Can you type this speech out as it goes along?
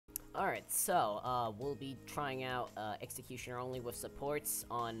Alright, so, we'll be trying out, Executioner only with supports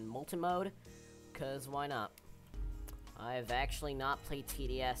on Molten mode, cause why not? I've actually not played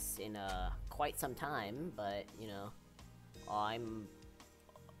TDS in, quite some time, but, you know, I'm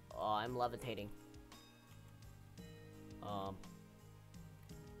levitating. Can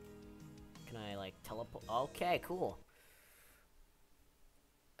I, like, teleport? Okay, cool.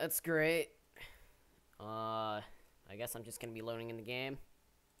 That's great. I guess I'm just gonna be loading in the game.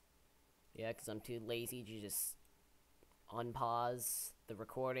 Yeah, because I'm too lazy to just unpause the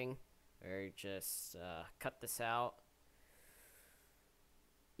recording, or just, cut this out.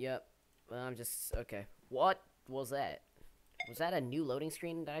 Yep, well, I'm just, okay. What was that? Was that a new loading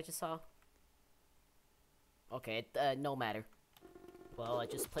screen that I just saw? Okay, no matter. Well, I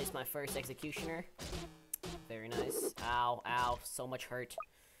just placed my first Executioner. Very nice. Ow, ow, so much hurt.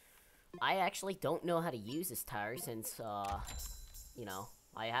 I actually don't know how to use this tower since, you know,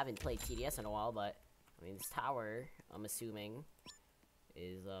 I haven't played TDS in a while, but, I mean, this tower, I'm assuming,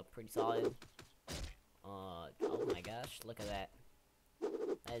 is, pretty solid. Oh my gosh, look at that.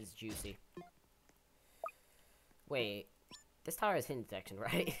 That is juicy. Wait, this tower has hidden detection,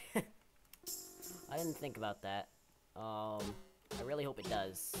 right? I didn't think about that. I really hope it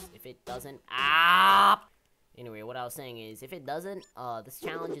does. If it doesn't, Anyway, what I was saying is, if it doesn't, this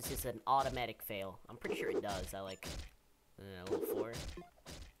challenge is just an automatic fail. I'm pretty sure it does. I like, level 4.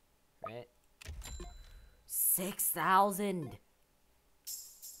 Right? 6,000!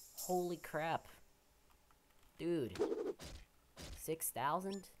 Holy crap. Dude.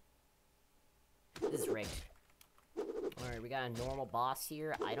 6,000? This is rigged. Alright, we got a normal boss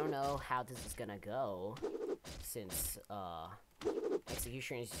here. I don't know how this is gonna go, since,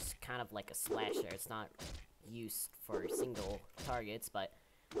 Execution is just kind of like a slasher. It's not used for single targets, but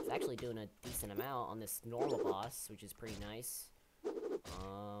it's actually doing a decent amount on this normal boss, which is pretty nice.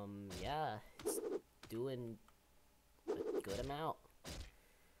 Yeah, it's doing a good amount.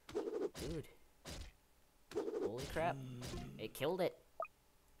 Dude. Holy crap. It killed it.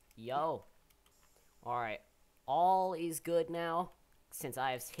 Yo. Alright. All is good now, since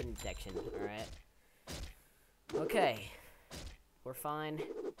I have hidden detection, alright? Okay. We're fine.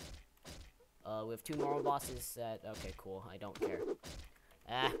 We have 2 normal bosses that... Okay, cool. I don't care.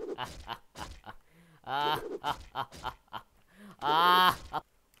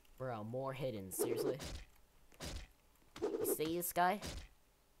 Bro, more hidden. Seriously? You see this guy?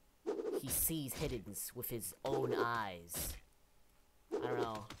 He sees hiddens with his own eyes. I don't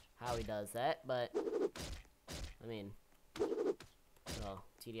know how he does that, but... I mean... Well,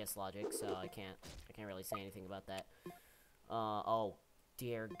 TDS logic, so I can't really say anything about that. Oh,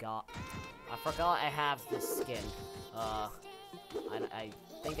 dear God. I forgot I have this skin. I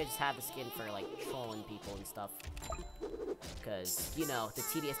think I just have the skin for, like, trolling people and stuff. Because, you know, the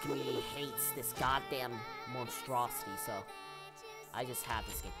TDS community hates this goddamn monstrosity, so... I just have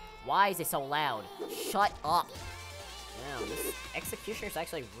this skin. Why is it so loud? Shut up! Damn, this Executioner is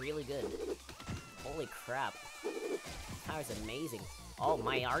actually really good. Holy crap. This tower's amazing. Oh,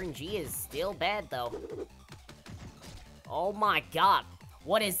 my RNG is still bad, though. Oh my god!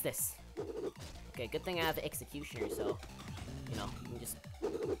 What is this? Okay, good thing I have the Executioner, so... You know, you can just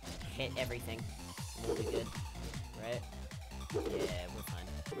hit everything. We'll be good. Right? Yeah, we're fine.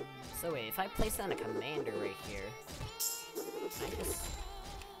 So wait, if I place down a commander right here... I just...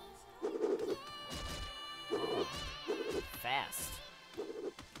 Oh. Fast.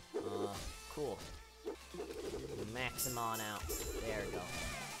 Cool. Max him on out. There we go.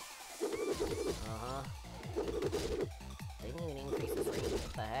 Uh-huh. They didn't even increase his range.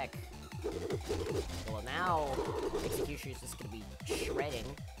 What the heck? Well, now, Executioner is just gonna be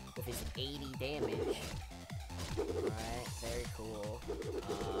shredding with his 80 damage. Alright, very cool.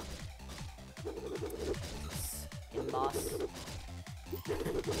 In-boss.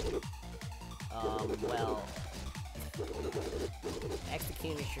 Well...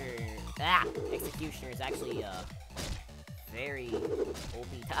 Executioner is actually, very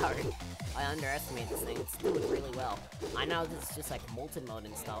OP tower. I underestimate this thing. It's doing really well. I know this is just like Molten mode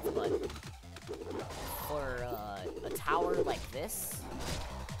and stuff, but for a tower like this,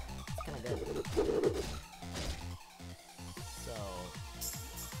 it's kind of good. So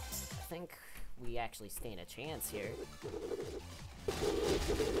I think we actually stand a chance here. I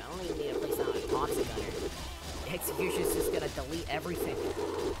don't even need to place down a toxic gunner. Execution's just gonna delete everything.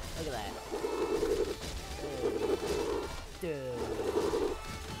 Look at that. Dude.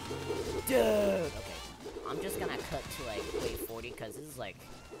 Okay, I'm just gonna cut to like wave 40 because this is like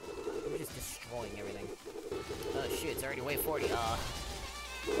we're just destroying everything. Oh shoot, it's already wave 40.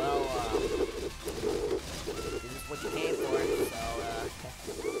 Well, this is what you came for.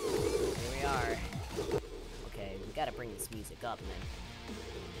 So bring this music up, and then...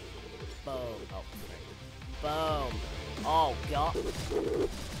 Boom. Oh, right. Boom. Oh, God.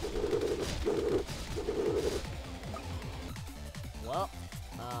 Well,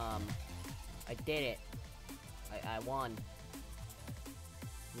 I did it. I won.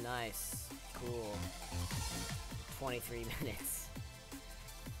 Nice. Cool. 23 minutes.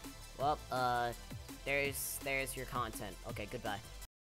 Well, there's your content. Okay, goodbye.